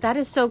with that. That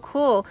is so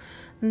cool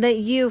that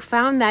you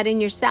found that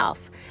in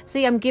yourself.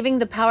 See, I'm giving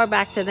the power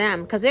back to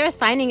them because they're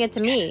assigning it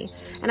to me.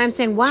 And I'm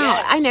saying,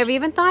 wow, I never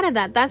even thought of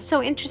that. That's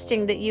so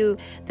interesting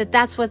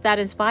that's what that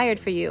inspired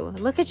for you.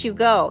 Look at you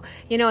go.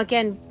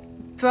 Again,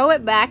 throw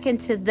it back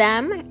into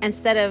them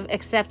instead of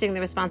accepting the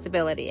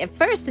responsibility. At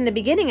first, in the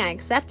beginning, I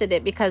accepted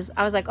it because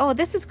I was like, oh,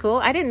 this is cool.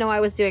 I didn't know I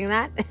was doing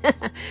that.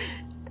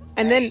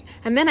 and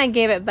then I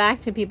gave it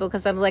back to people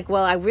because I'm like,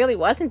 well, I really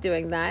wasn't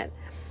doing that.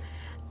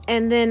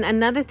 And then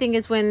another thing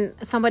is when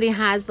somebody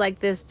has like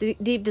this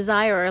deep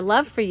desire or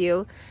love for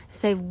you,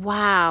 say,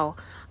 wow,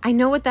 I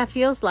know what that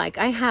feels like.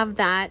 I have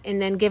that.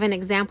 And then give an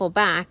example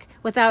back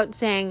without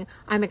saying,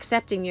 I'm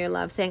accepting your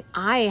love, saying,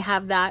 I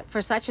have that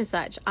for such and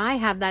such. I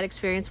have that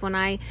experience when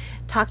I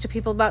talk to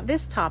people about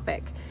this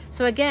topic.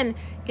 So again,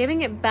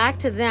 giving it back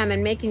to them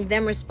and making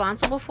them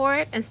responsible for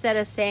it instead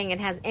of saying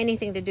it has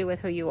anything to do with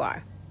who you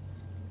are.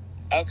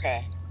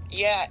 Okay.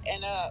 Yeah,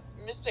 and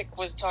Mystic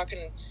was talking.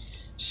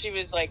 She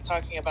was like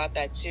talking about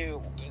that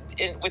too,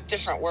 with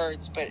different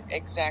words, but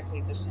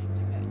exactly the same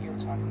thing that you're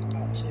talking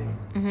about too.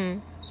 Mm-hmm.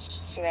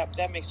 So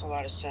that makes a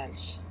lot of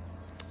sense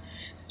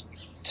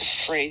to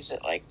phrase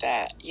it like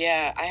that.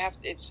 Yeah, I have.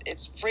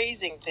 It's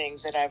phrasing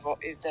things that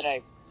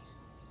I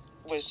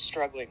was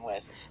struggling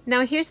with.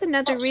 Now, here's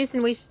another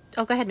reason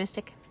go ahead,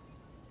 Mystic.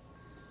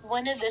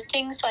 One of the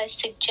things I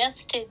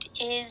suggested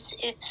is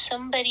if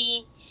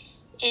somebody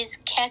is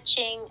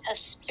catching a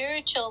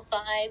spiritual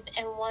vibe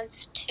and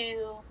wants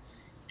to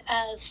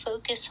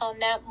focus on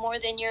that more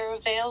than you're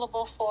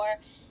available for,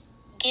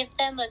 give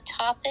them a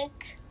topic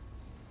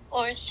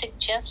or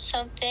suggest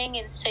something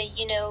and say,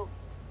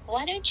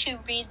 why don't you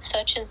read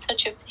such and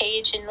such a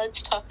page and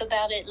let's talk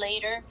about it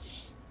later,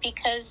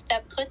 because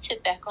that puts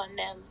it back on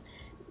them.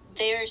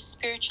 Their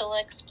spiritual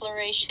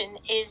exploration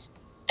is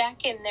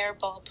back in their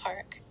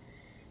ballpark,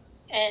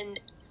 and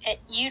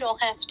you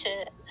don't have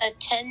to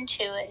attend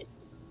to it.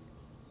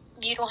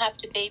 You don't have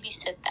to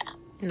babysit that.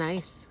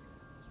 Nice.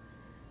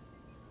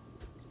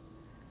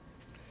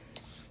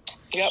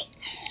 Yep.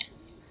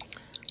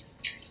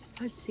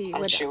 Let's see.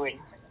 I'm chewing.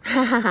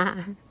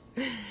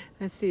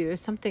 Let's see.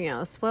 There's something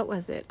else. What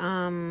was it?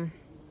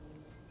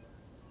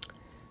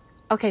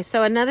 Okay,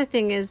 so another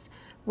thing is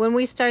when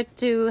we start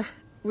to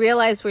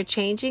realize we're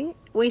changing,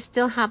 we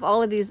still have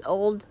all of these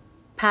old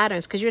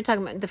patterns, because you're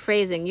talking about the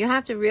phrasing. You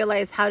have to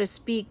realize how to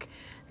speak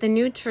the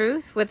new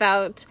truth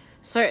without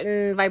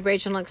certain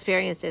vibrational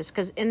experiences,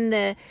 because in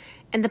the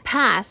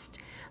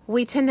past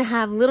we tend to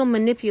have little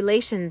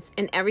manipulations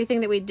in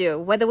everything that we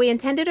do, whether we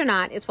intend it or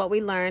not. It's what we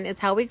learn,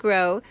 it's how we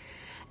grow,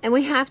 and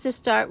we have to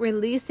start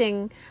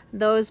releasing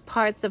those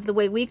parts of the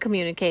way we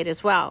communicate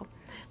as well.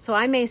 So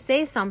I may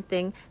say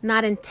something,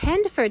 not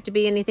intend for it to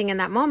be anything in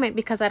that moment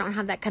because I don't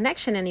have that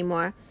connection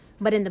anymore,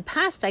 but in the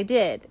past I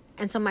did.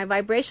 And so my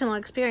vibrational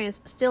experience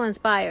still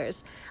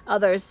inspires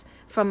others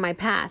from my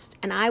past,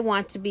 and I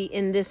want to be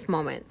in this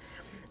moment.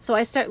 So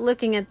I start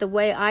looking at the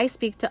way I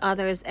speak to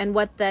others and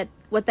what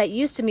that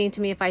used to mean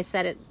to me if I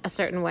said it a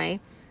certain way.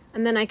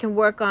 And then I can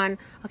work on,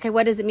 okay,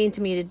 what does it mean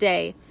to me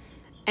today?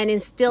 And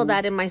instill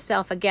that in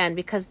myself again,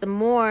 because the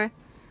more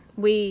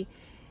we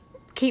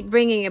keep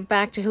bringing it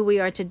back to who we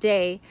are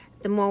today,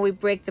 the more we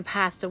break the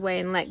past away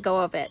and let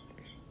go of it.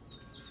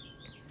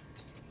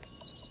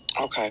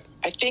 Okay.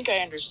 I think I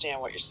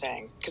understand what you're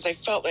saying, because I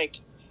felt like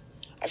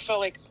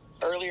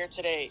earlier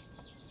today,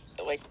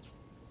 like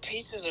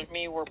pieces of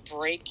me were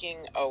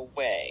breaking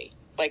away.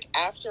 Like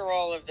after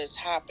all of this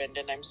happened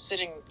and I'm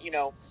sitting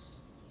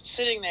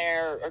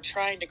there or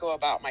trying to go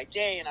about my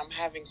day, and I'm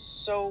having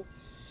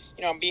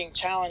I'm being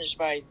challenged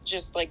by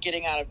just like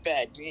getting out of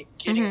bed,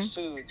 getting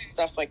food,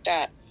 stuff like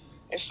that.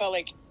 It felt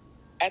like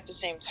at the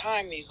same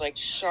time, these like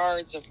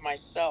shards of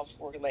myself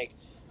were like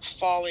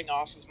falling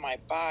off of my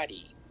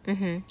body.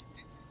 Mm-hmm.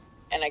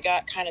 And I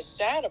got kind of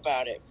sad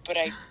about it, but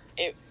I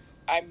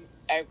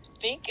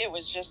think it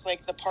was just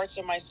like the parts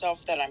of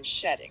myself that I'm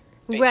shedding,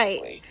 basically.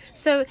 Right.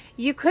 So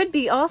you could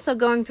be also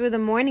going through the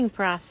mourning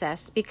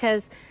process,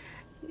 because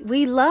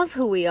we love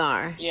who we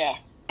are. Yeah.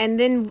 And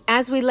then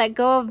as we let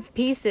go of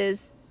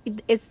pieces,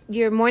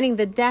 you're mourning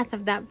the death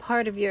of that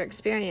part of your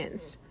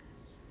experience.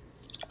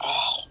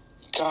 Oh,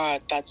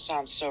 God, that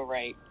sounds so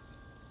right.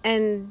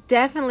 And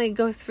definitely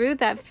go through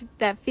that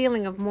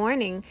feeling of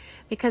mourning,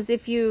 because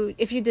if you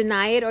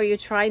deny it or you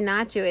try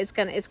not to, it's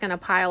gonna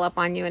pile up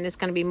on you, and it's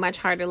gonna be much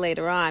harder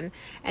later on,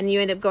 and you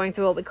end up going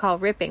through what we call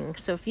ripping.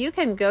 So if you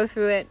can go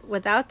through it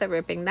without the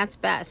ripping, that's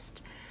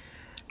best.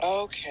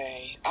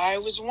 Okay, I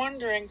was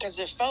wondering because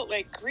it felt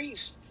like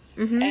grief,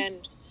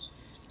 and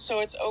so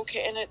it's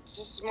okay. And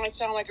this might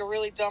sound like a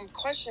really dumb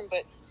question,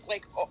 but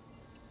like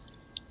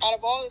out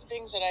of all the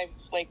things that I've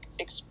like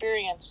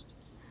experienced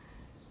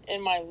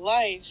in my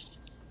life,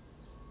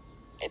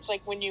 it's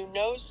like when you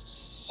know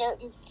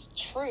certain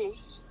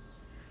truths,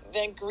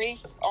 then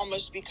grief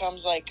almost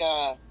becomes like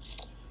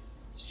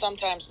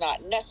sometimes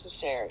not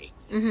necessary.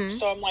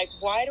 So I'm like,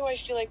 why do I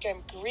feel like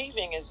I'm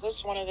grieving? Is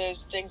this one of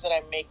those things that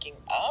I'm making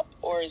up,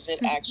 or is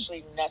it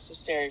actually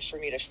necessary for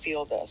me to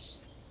feel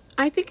this?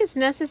 I think it's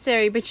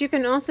necessary, but you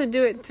can also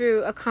do it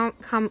through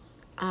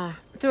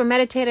through a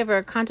meditative or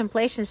a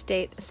contemplation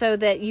state, so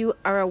that you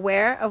are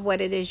aware of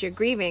what it is you're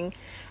grieving,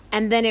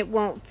 and then it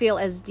won't feel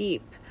as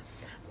deep.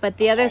 But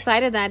the other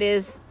side of that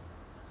is,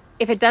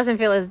 if it doesn't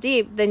feel as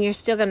deep, then you're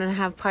still going to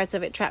have parts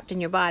of it trapped in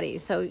your body.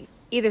 So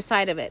either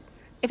side of it.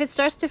 If it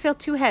starts to feel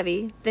too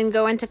heavy, then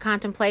go into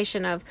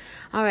contemplation of,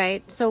 all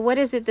right, so what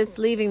is it that's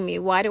leaving me?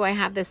 Why do I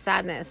have this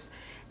sadness?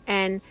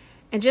 And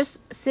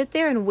just sit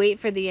there and wait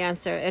for the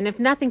answer. And if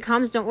nothing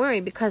comes, don't worry,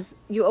 because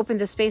you open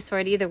the space for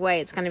it either way.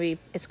 It's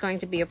going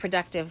to be a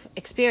productive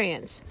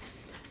experience.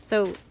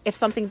 So if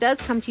something does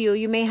come to you,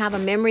 you may have a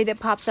memory that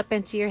pops up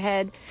into your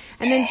head,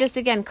 and then just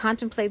again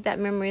contemplate that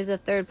memory as a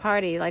third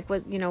party. Like,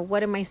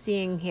 what am I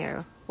seeing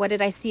here? What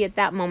did I see at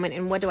that moment,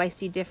 and what do I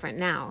see different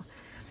now?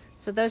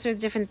 So those are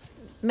different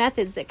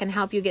methods that can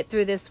help you get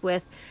through this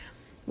with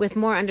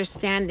more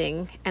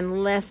understanding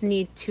and less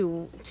need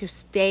to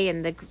stay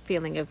in the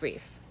feeling of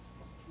grief.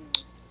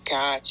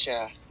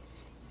 Gotcha.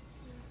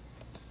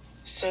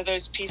 So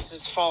those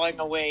pieces falling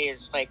away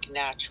is like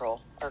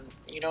natural, or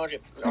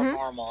or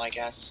normal, I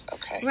guess.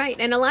 Okay. Right.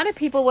 And a lot of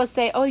people will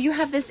say, oh, you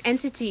have this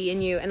entity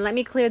in you, and let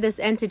me clear this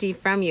entity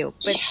from you.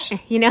 But,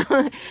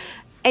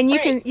 and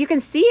you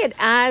can see it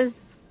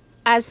as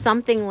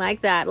something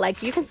like that.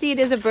 Like, you can see it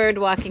as a bird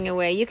walking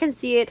away. You can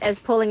see it as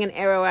pulling an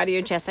arrow out of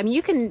your chest. I mean,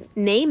 you can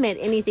name it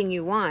anything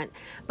you want,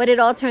 but it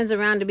all turns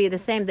around to be the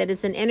same, that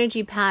it's an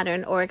energy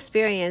pattern or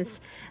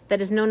experience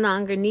that is no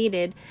longer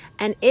needed.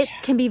 And it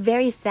can be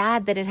very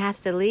sad that it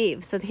has to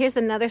leave. So here's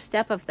another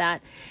step of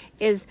that,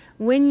 is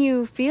when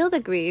you feel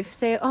the grief,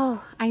 say,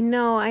 oh, I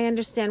know, I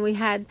understand.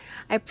 I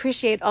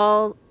appreciate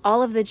all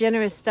of the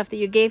generous stuff that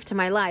you gave to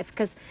my life.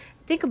 Because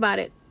think about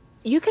it.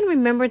 You can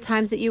remember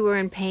times that you were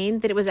in pain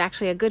that it was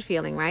actually a good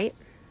feeling, right?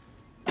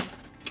 Oops,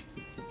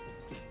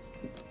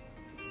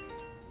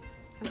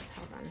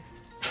 hold on.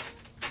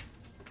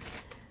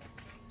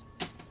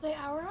 Is my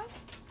hour up?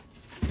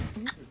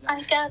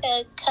 I got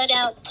a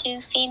cutout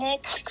too,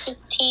 Phoenix,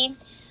 Christine.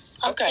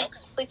 I'll check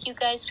with you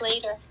guys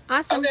later.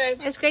 Awesome. Okay.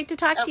 It's great to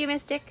talk to you,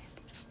 Mystic.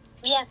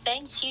 Yeah,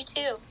 thanks. You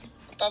too.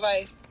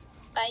 Bye-bye.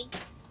 Bye.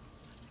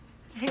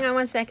 Hang on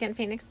one second,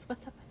 Phoenix.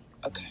 What's up?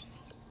 Okay.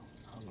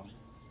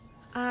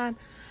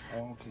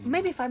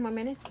 Maybe 5 more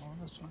minutes. Oh,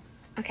 that's fine.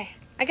 Okay.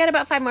 I got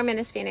about 5 more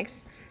minutes,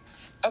 Phoenix.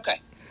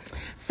 Okay.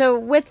 So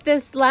with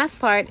this last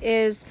part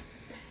is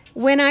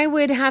when I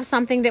would have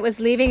something that was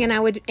leaving and I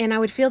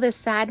would feel this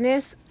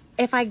sadness,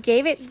 if I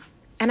gave it,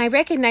 and I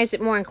recognized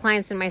it more in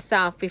clients than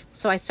myself,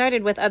 so I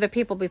started with other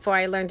people before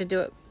I learned to do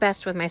it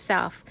best with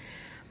myself.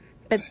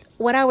 But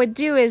what I would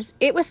do is,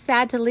 it was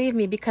sad to leave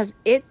me because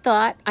it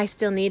thought I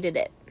still needed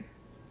it.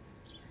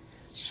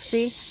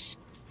 See?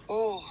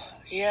 Oh,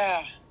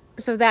 yeah.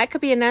 So that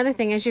could be another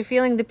thing. As you're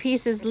feeling the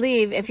pieces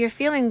leave, if you're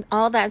feeling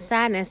all that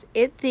sadness,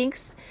 it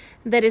thinks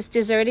that it's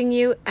deserting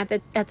you at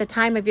the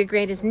time of your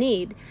greatest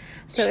need.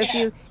 So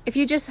if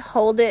you just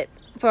hold it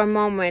for a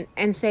moment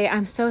and say,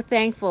 I'm so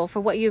thankful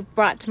for what you've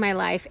brought to my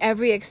life.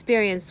 Every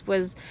experience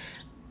was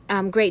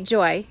great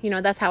joy.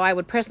 That's how I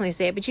would personally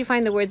say it, but you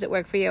find the words that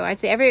work for you. I'd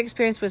say every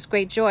experience was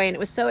great joy, and it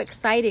was so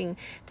exciting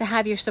to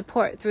have your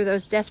support through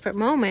those desperate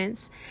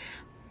moments.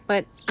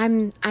 But I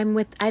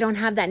don't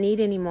have that need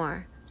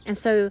anymore. And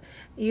so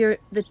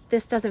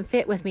this doesn't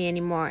fit with me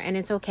anymore, and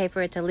it's okay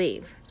for it to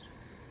leave.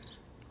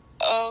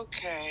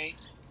 Okay.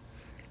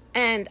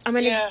 And I'm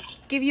going to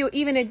give you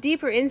even a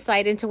deeper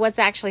insight into what's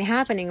actually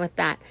happening with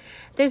that.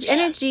 There's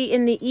energy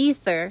in the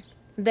ether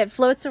that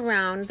floats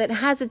around that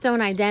has its own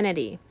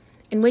identity.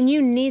 And when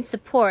you need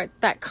support,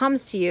 that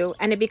comes to you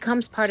and it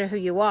becomes part of who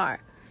you are.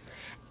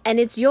 And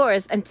it's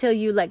yours until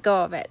you let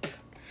go of it.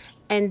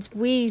 And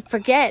we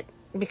forget,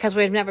 because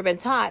we've never been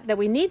taught, that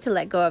we need to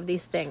let go of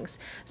these things.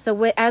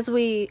 So as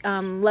we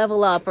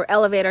level up or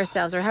elevate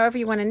ourselves, or however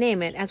you want to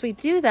name it, as we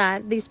do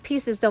that, these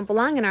pieces don't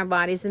belong in our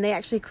bodies, and they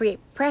actually create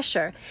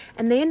pressure,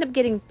 and they end up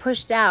getting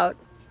pushed out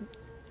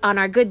on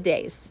our good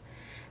days.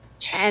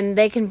 And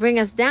they can bring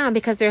us down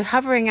because they're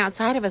hovering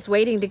outside of us,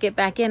 waiting to get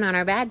back in on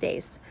our bad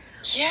days.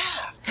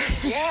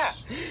 Yeah.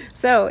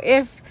 So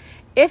if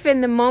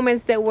in the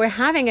moments that we're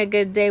having a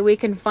good day, we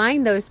can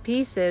find those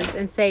pieces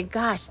and say,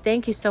 gosh,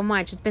 thank you so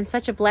much. It's been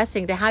such a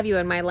blessing to have you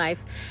in my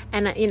life.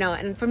 And,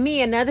 and for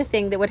me, another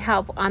thing that would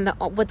help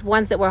with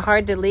ones that were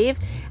hard to leave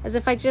is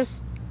if I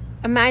just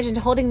imagined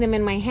holding them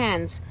in my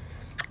hands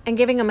and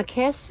giving them a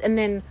kiss and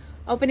then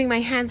opening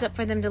my hands up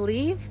for them to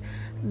leave.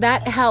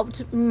 That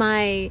helped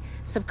my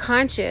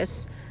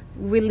subconscious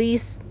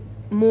release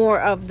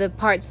more of the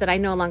parts that I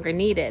no longer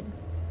needed.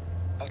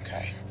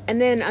 Okay.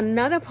 And then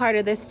another part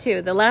of this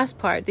too, the last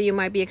part that you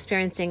might be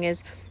experiencing,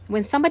 is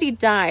when somebody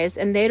dies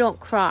and they don't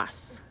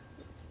cross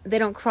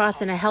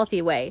in a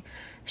healthy way,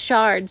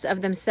 shards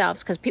of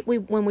themselves, because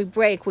when we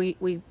break,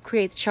 we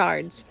create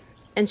shards.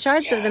 And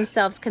shards of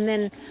themselves can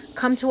then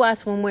come to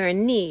us when we're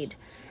in need.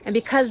 And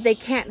because they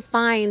can't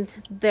find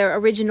their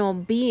original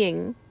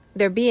being,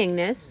 their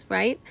beingness,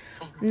 right?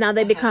 Now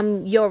they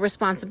become your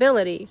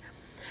responsibility.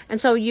 And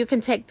so you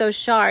can take those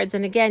shards,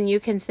 and again, you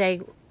can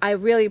say, I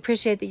really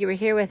appreciate that you were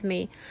here with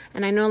me,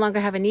 and I no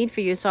longer have a need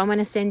for you, so I'm going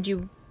to send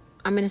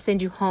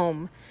you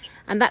home.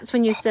 And that's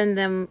when you send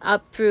them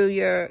up through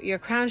your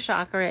crown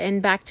chakra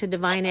and back to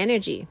divine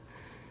energy.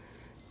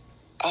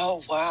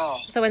 Oh, wow.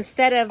 So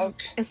instead of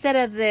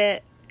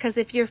because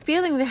if you're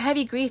feeling the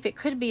heavy grief, it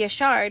could be a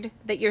shard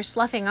that you're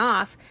sloughing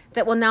off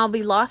that will now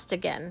be lost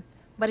again.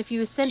 But if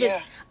you send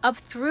it up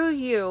through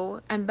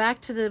you and back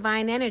to the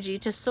divine energy,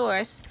 to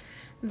source,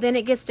 then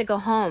it gets to go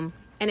home.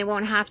 And it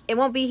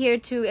won't be here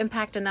to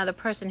impact another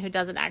person who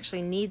doesn't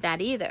actually need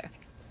that either.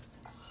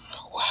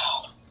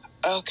 Wow.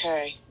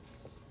 Okay.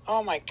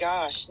 Oh my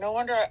gosh. No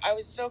wonder I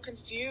was so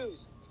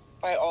confused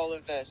by all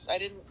of this.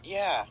 It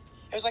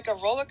was like a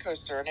roller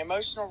coaster, an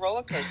emotional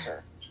roller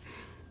coaster.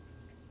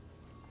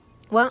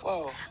 Well,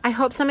 whoa. I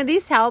hope some of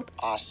these help.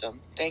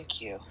 Awesome.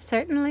 Thank you.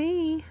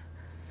 Certainly.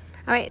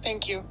 All right.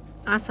 Thank you.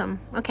 Awesome.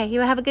 Okay.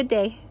 You have a good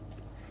day.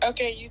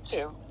 Okay. You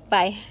too.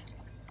 Bye.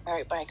 All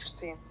right. Bye,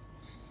 Christine.